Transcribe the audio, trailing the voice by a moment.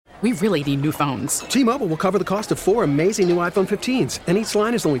we really need new phones. T-Mobile will cover the cost of 4 amazing new iPhone 15s, and each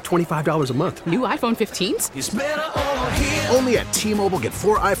line is only $25 a month. New iPhone 15s? It's better over here. Only at T-Mobile, get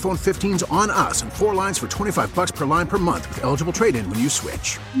 4 iPhone 15s on us and 4 lines for $25 per line per month with eligible trade-in when you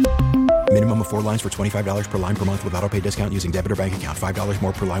switch. Minimum of 4 lines for $25 per line per month with autopay discount using debit or bank account. $5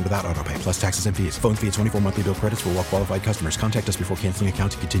 more per line without autopay, plus taxes and fees. Phone fee at 24 monthly bill credits for well-qualified customers. Contact us before canceling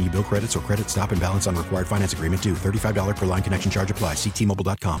account to continue bill credits or credit stop and balance on required finance agreement due. $35 per line connection charge applies. See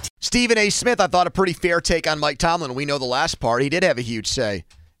T-Mobile.com. Stephen A. Smith, I thought a pretty fair take on Mike Tomlin. We know the last part. He did have a huge say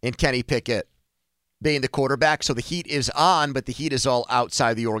in Kenny Pickett being the quarterback. So the heat is on, but the heat is all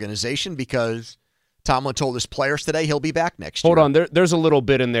outside the organization because Tomlin told his players today he'll be back next year. Hold on. There's a little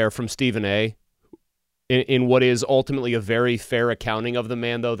bit in there from Stephen A. in what is ultimately a very fair accounting of the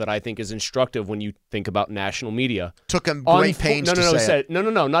man, though, that I think is instructive when you think about national media. Took him great pains to say it. No,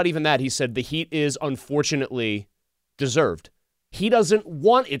 not even that. He said the heat is unfortunately deserved. He doesn't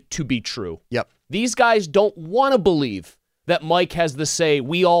want it to be true. Yep. These guys don't want to believe that Mike has the say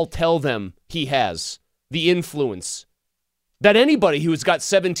we all tell them he has, the influence that anybody who's got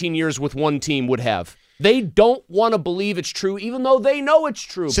 17 years with one team would have. They don't want to believe it's true, even though they know it's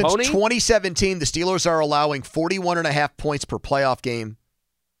true, Since Poni. 2017, the Steelers are allowing 41.5 points per playoff game.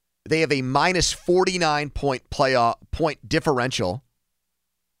 They have a minus 49 point differential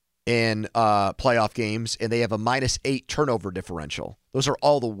in playoff games, and they have a minus 8 turnover differential. Those are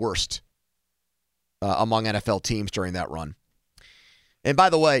all the worst among NFL teams during that run. And by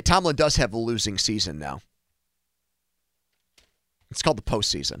the way, Tomlin does have a losing season now. It's called the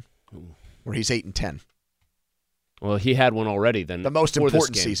postseason, where he's 8-10. Well, he had one already then. The most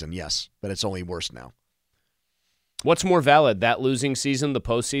important season, yes, but it's only worse now. What's more valid, that losing season, the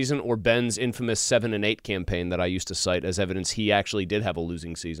postseason, or Ben's infamous 7-8 campaign that I used to cite as evidence he actually did have a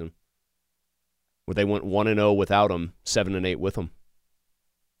losing season, where they went 1-0 without him, 7-8 with him?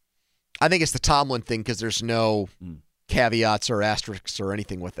 I think it's the Tomlin thing because there's no caveats or asterisks or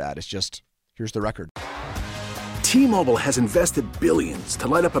anything with that. It's just, here's the record. T-Mobile has invested billions to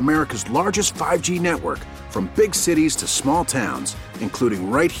light up America's largest 5G network, from big cities to small towns, including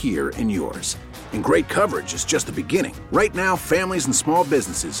right here in yours. And great coverage is just the beginning. Right now, families and small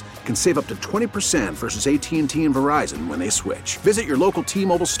businesses can save up to 20% versus AT&T and Verizon when they switch. Visit your local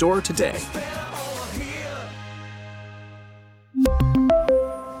T-Mobile store today.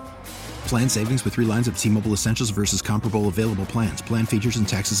 Plan savings with 3 lines of T-Mobile Essentials versus comparable available plans. Plan features and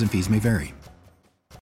taxes and fees may vary.